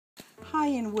Hi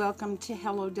and welcome to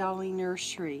Hello Dolly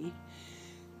Nursery.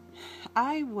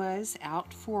 I was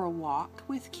out for a walk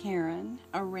with Karen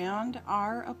around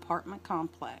our apartment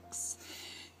complex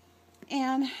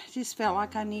and just felt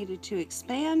like I needed to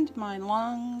expand my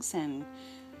lungs and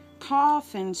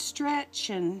cough and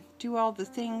stretch and do all the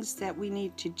things that we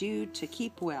need to do to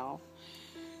keep well.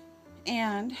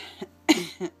 And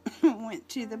went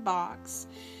to the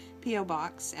P.O.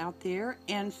 box out there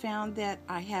and found that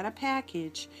I had a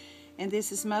package. And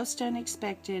this is most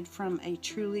unexpected from a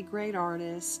truly great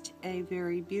artist, a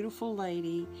very beautiful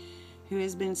lady who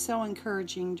has been so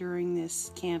encouraging during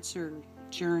this cancer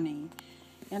journey.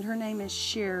 And her name is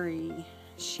Sherry.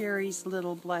 Sherry's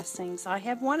Little Blessings. I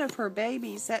have one of her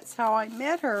babies. That's how I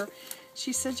met her.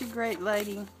 She's such a great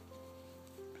lady.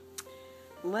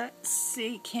 Let's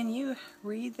see. Can you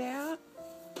read that?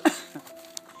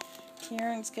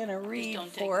 Karen's going to read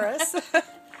for us.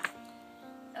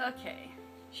 Okay.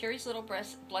 Sherry's Little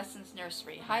Blessings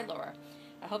Nursery. Hi, Laura.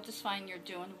 I hope this fine you're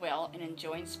doing well and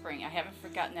enjoying spring. I haven't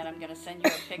forgotten that I'm going to send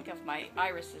you a pic of my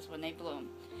irises when they bloom.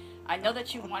 I know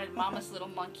that you wanted Mama's Little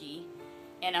Monkey,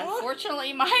 and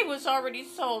unfortunately mine was already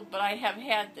sold, but I have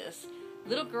had this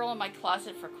little girl in my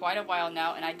closet for quite a while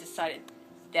now, and I decided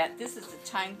that this is the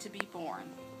time to be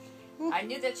born. I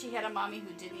knew that she had a mommy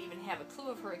who didn't even have a clue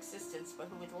of her existence, but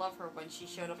who would love her when she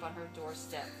showed up on her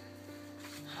doorstep.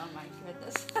 Oh my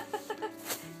goodness.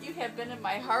 You have been in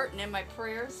my heart and in my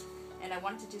prayers, and I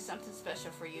wanted to do something special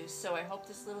for you, so I hope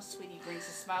this little sweetie brings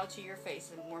a smile to your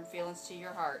face and warm feelings to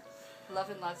your heart.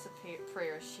 Love and lots of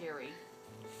prayers, Sherry.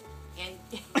 And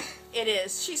it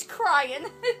is. She's crying.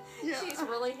 Yeah. She's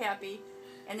really happy.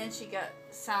 And then she got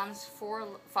Psalms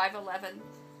 5:11.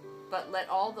 But let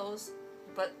all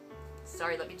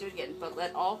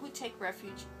who take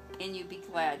refuge in you be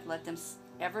glad. Let them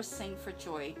ever sing for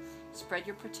joy. Spread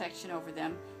your protection over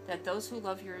them, that those who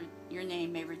love your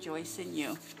name may rejoice in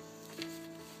you.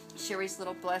 Sherry's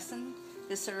Little Blessing.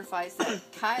 This certifies that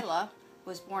Kyla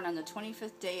was born on the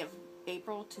 25th day of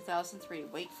April 2003.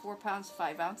 Weight 4 pounds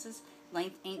 5 ounces.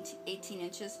 Length 18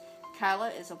 inches. Kyla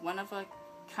is a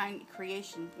one-of-a-kind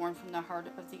creation born from the heart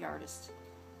of the artist.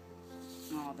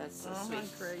 Oh, that's so sweet.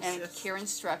 And care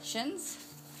instructions.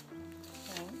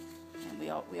 Okay. And we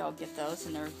all get those,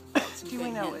 and they're some Do good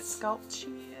we know hints. what sculpt she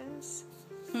is?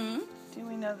 Do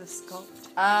we know the sculpt?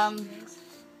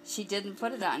 She didn't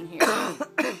put it on here.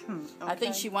 Okay. I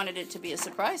think she wanted it to be a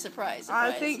surprise.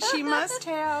 I think she must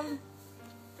have.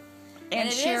 And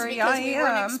it Sherry, is because we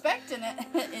weren't expecting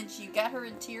it, and she got her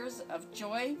in tears of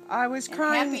joy. I was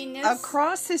crying happiness.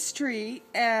 Across the street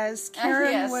as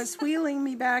Karen was wheeling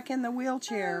me back in the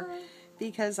wheelchair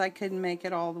because I couldn't make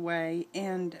it all the way.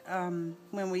 And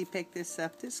when we picked this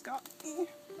up, this got me.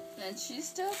 And she's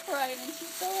still crying, and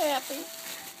she's so happy.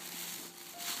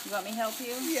 You want me to help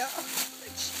you? Yeah.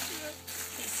 Let's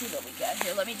see what we got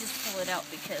here. Let me just pull it out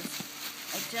because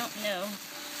I don't know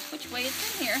which way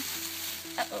it's in here.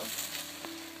 Uh-oh.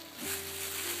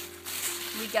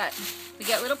 We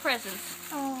got little presents.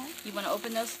 Oh. You want to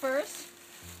open those first?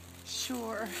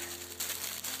 Sure.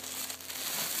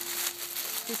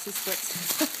 This is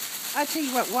what's... I tell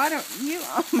you what, why don't you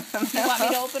open them? You want me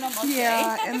to open them? Okay.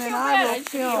 Yeah, and then I will film. I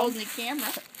should be holding the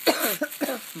camera.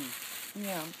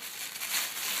 Yeah.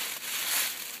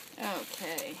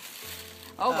 Okay.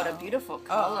 Oh, what a beautiful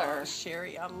color. Oh,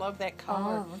 Sherry, I love that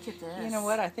color. Oh, look at this. You know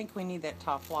what? I think we need that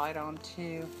top light on,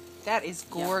 too. That is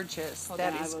gorgeous. Hold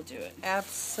that on, is I will do it.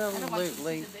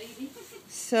 Absolutely.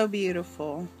 So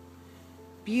beautiful.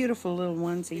 Beautiful little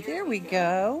onesie. There we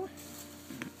go.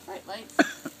 Bright lights.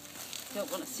 Don't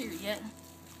want to see her yet.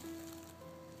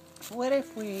 What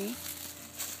if we...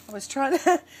 I was trying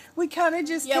to... We kind of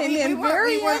just came in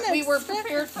very unexpected. We were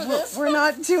prepared for this. We're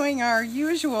not doing our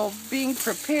usual being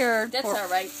prepared. That's all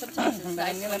right. Sometimes it's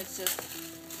nice when it's just,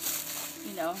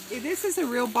 you know. This is a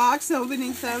real box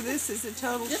opening, so this is a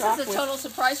total shock. This is a total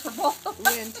surprise for both of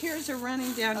us. When tears are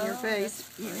running down your face,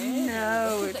 you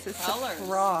know it's a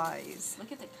surprise.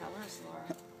 Look at the colors,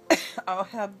 Laura. Oh,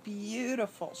 how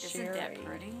beautiful, Sherry. Isn't that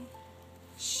pretty?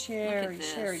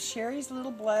 Sherry's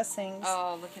Little Blessings.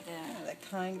 Oh, look at that. Oh, the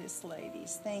kindest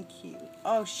ladies. Thank you.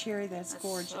 Oh, Sherry, that's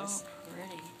gorgeous. So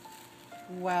pretty.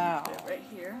 Wow. Put it right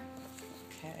here.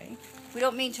 Okay. We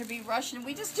don't mean to be rushing.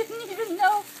 We just didn't even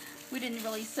know. We didn't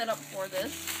really set up for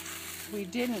this. We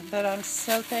didn't, but I'm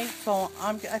so thankful.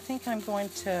 I think I'm going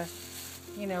to,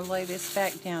 lay this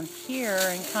back down here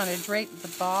and kind of drape the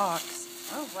box.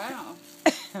 Oh, wow.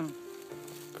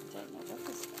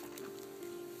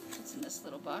 What's in this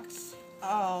little box?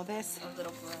 Oh, that's a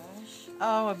little brush.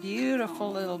 Oh, a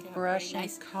beautiful little brush and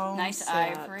comb nice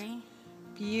set. ivory.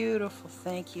 Beautiful.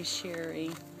 Thank you,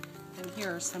 Sherry. And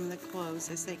here are some of the clothes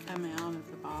as they come out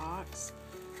of the box.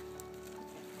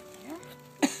 Here.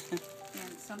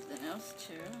 And something else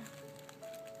too.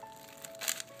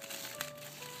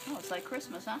 Oh, it's like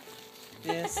Christmas, huh?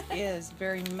 This is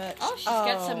very much. Oh, she's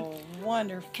got some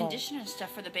wonderful conditioner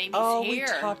stuff for the baby's Oh, hair.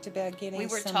 we talked about getting We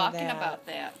were some talking of that. about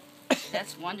that.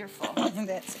 That's wonderful.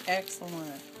 That's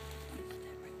excellent.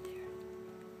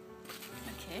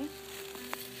 Okay.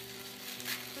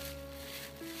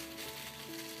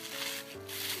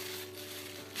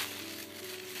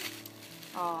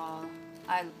 Oh,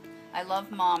 I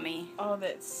love Mommy. Oh,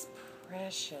 that's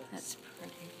precious. That's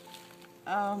pretty.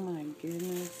 Oh my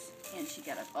goodness. And she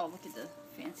got a, oh, look at the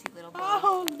fancy little bow.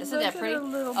 Oh, Isn't look that at pretty? her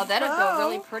little Oh, that'll bow. go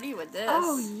really pretty with this.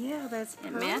 Oh yeah, that's It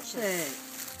perfect. matches.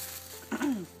 Okay,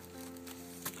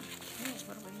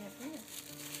 what do we have here?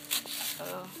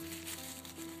 Oh.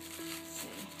 Let's see.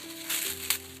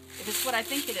 If it's what I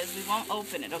think it is, we won't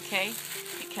open it, okay?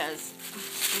 Because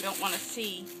we don't want to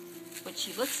see what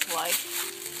she looks like.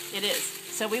 It is.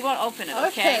 So we won't open it,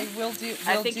 okay? we'll do.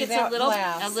 I We'll think do it's that a little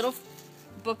last.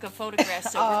 book of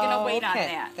photographs, so we're gonna wait on okay.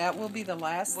 that. That will be the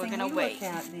last We're thing gonna we wait.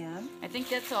 look at then. I think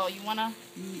that's all. You wanna?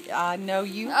 No,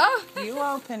 you Oh. you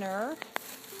open her,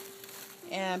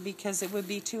 and because it would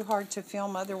be too hard to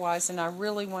film otherwise, and I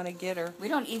really want to get her. We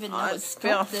don't even know On what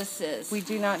film. scope this is. We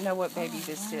do not know what baby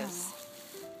this is.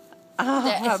 Isn't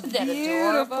that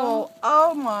beautiful! adorable?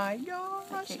 Oh my I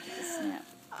gosh! can't get the snap.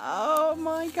 Oh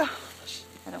my gosh!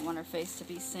 I don't want her face to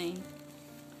be seen.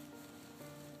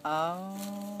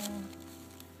 Oh.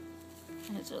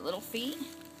 And it's her little feet.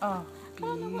 Oh, I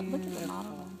don't know what. Look at the beautiful.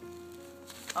 model.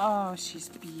 Oh, she's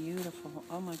beautiful.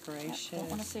 Oh my I gracious. don't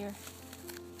want to see her.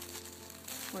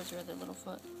 Where's her other little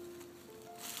foot?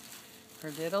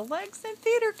 Her little legs and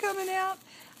feet are coming out.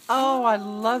 Oh, I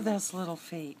love those little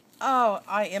feet. Oh,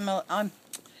 I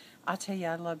tell you,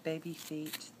 I love baby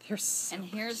feet. They're so. And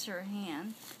here's her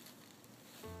hand.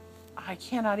 I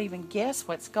cannot even guess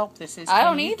what sculpt this is. I Can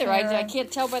don't you, either. I Karen?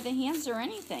 can't tell by the hands or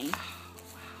anything.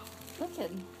 Look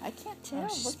at, I can't tell.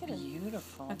 Oh, she's Look at it.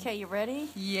 beautiful. Okay, you ready?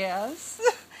 Yes.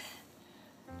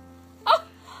 Oh,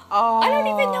 Oh, I don't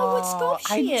even know what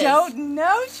sculpt she is. I don't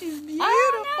know. She's beautiful.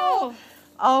 I don't know.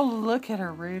 Oh, look at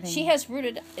her rooting. She has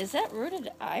rooted. Is that rooted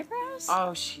eyebrows?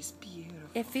 Oh, she's beautiful.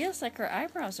 It feels like her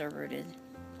eyebrows are rooted.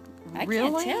 I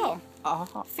Really? can't tell.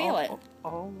 Oh, Feel it.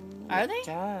 Oh, Are it they?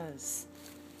 does.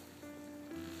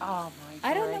 Oh my gosh.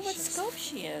 I don't know what scope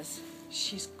she is.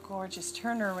 She's gorgeous.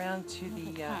 Turn her around to One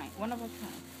of the. a kind. One of a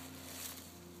kind.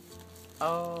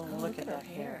 Oh, look at that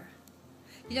hair.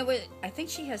 You know what? I think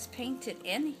she has painted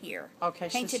in here. Okay,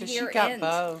 Painted so here she got and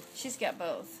both. She's got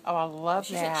both. Oh, I love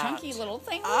She's that. a chunky little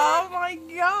thing. Oh my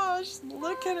gosh!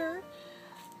 Look at her.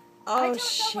 Oh, don't know what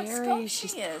Sherry, sculpt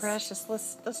she's she is. precious.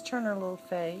 Let's turn her little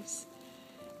face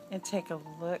and take a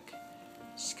look.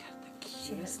 She's got the She has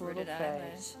cutest little rooted face.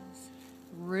 eyelashes.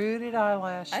 Rooted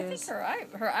eyelashes. I think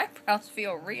her eyebrows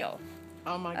feel real.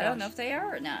 Oh my gosh. I don't know if they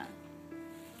are or not.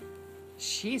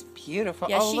 She's beautiful.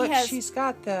 Yeah, oh, she look, has- she's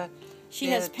got the She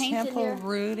the has painted temple here.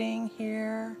 rooting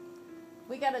here.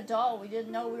 We got a doll we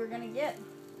didn't know we were gonna get.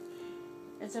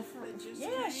 It's a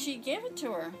yeah. She gave it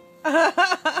to her.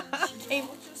 She gave.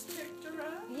 Just picked her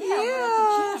up. Yeah, we're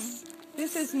at the Yes.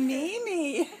 This is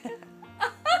Mimi. gym.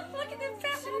 Look at that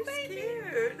fat little baby.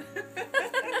 Cute.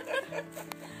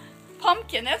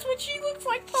 Pumpkin. That's what she looks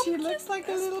like. She Pumpkin. looks like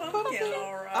a little pumpkin. Pumpkin,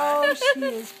 all right. Oh, she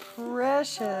is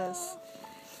precious.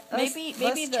 Maybe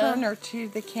let's the- turn her to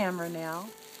the camera now,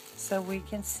 so we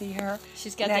can see her.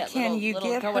 She's got now, that can you little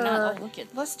get going her? on. Oh, look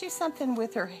at. Let's do something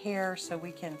with her hair so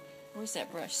we can. Where's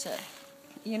that brush set?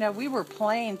 You know, we were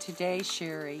playing today,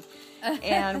 Sherry,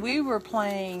 and we were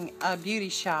playing a beauty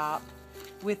shop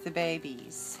with the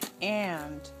babies,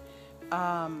 and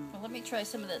Well, let me try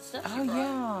some of that stuff. oh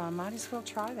yeah, might as well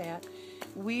try that.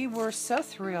 We were so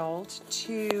thrilled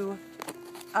to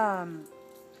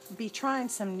be trying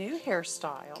some new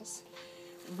hairstyles.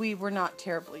 We were not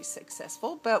terribly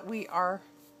successful, but we are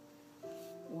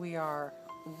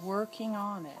working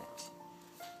on it.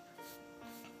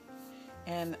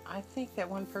 And I think that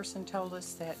one person told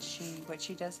us that what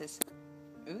she does is,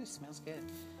 ooh, smells good.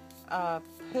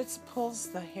 Pulls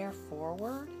the hair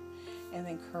forward and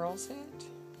then curls it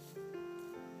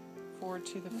forward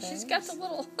to the face. She's got the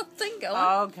little thing going.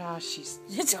 Oh gosh, she's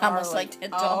It's almost like darling.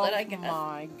 that doll that I got. Oh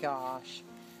my gosh.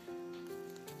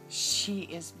 She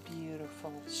is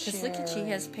beautiful. Because look at, she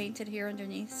has Sherry. painted here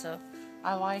underneath, so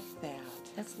I like that.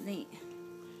 that's neat.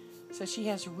 So she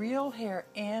has real hair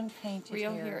and painted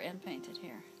Real hair. hair and painted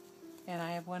hair. And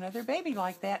I have one other baby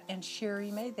like that, and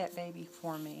Sherry made that baby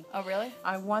for me. Oh, really?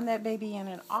 I won that baby in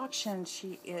an auction.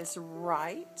 She is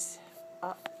right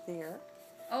up there.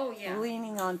 Oh, yeah.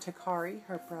 leaning on Takari,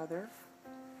 her brother.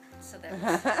 So that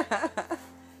was...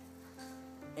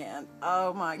 And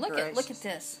oh my gracious. Look at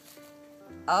this.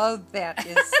 Oh, that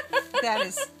is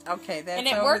okay. That's And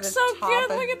it over works the so top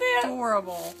good, look at that.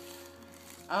 Adorable.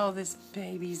 Oh, this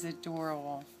baby's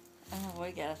adorable. Oh,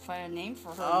 we gotta find a name for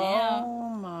her now. Oh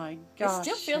my gosh. It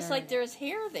still feels Sherry. like there's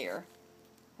hair there.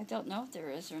 I don't know if there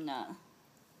is or not.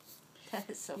 That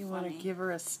is so You funny. want to give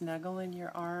her a snuggle in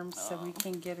your arms so we Oh.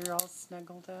 can get her all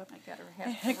snuggled up? I got her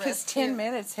half Because dressed 10 here.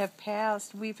 minutes have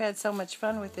passed. We've had so much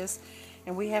fun with this,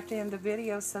 and we have to end the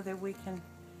video so that we can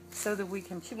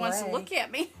She wants to look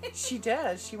at me. She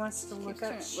does. She wants to look keeps up.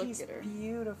 trying to look She's at her.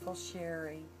 beautiful,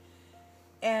 Sherry.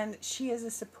 And she is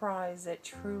a surprise that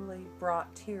truly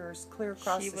brought tears clear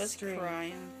across She the was street.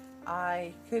 crying.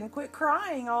 I couldn't quit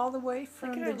crying all the way Look from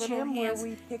at the her little gym where hands.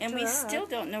 we picked and her we up. still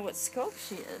don't know what scope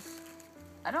she is.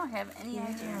 I don't have any Yeah.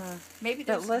 idea. Maybe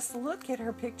But there's let's look at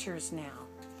her pictures now.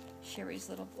 Sherry's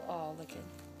little... Oh, look at...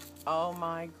 Oh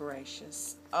my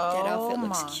gracious. That Oh outfit my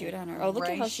looks cute on her. Oh, look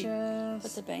at how she gracious.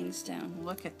 put the bangs down.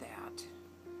 Look at that.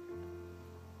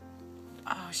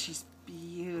 Oh, she's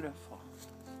beautiful.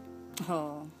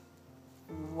 Oh,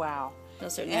 Wow.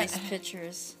 those are Yeah. nice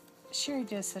pictures. Sherry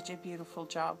does such a beautiful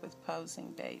job with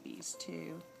posing babies,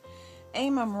 too.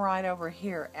 Aim them right over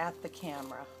here at the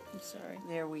camera. I'm sorry.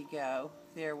 There we go.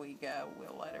 There we go.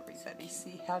 We'll let everybody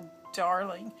see how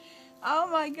darling. Oh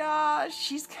my gosh,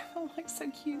 she's gonna look so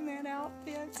cute in that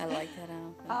outfit. I like that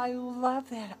outfit. I love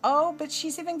that. Oh, but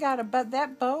she's even got a but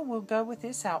that bow will go with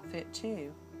this outfit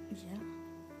too. Yeah.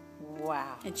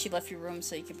 Wow. And she left your room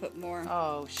so you can put more.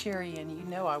 Oh, Sherry, and you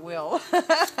know I will.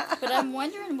 But I'm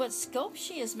wondering what scope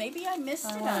she is. Maybe I missed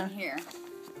it wanna- on here.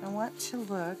 I want to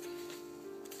look.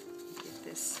 Get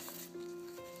this.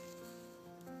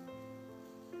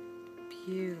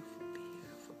 Beautiful,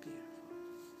 beautiful,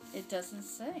 beautiful. It doesn't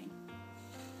say.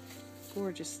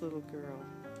 Gorgeous little girl.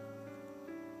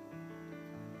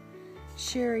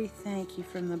 Sherry, thank you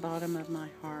from the bottom of my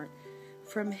heart.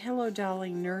 From Hello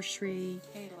Darling Nursery,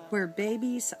 Hey, love. where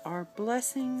babies are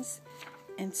blessings,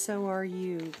 and so are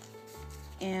you.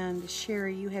 And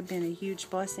Sherry, you have been a huge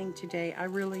blessing today. I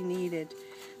really needed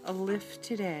a lift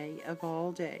today of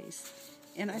all days.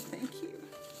 And I thank you.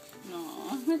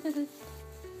 Aww.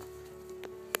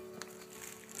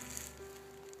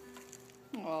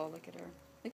 Oh, look at her.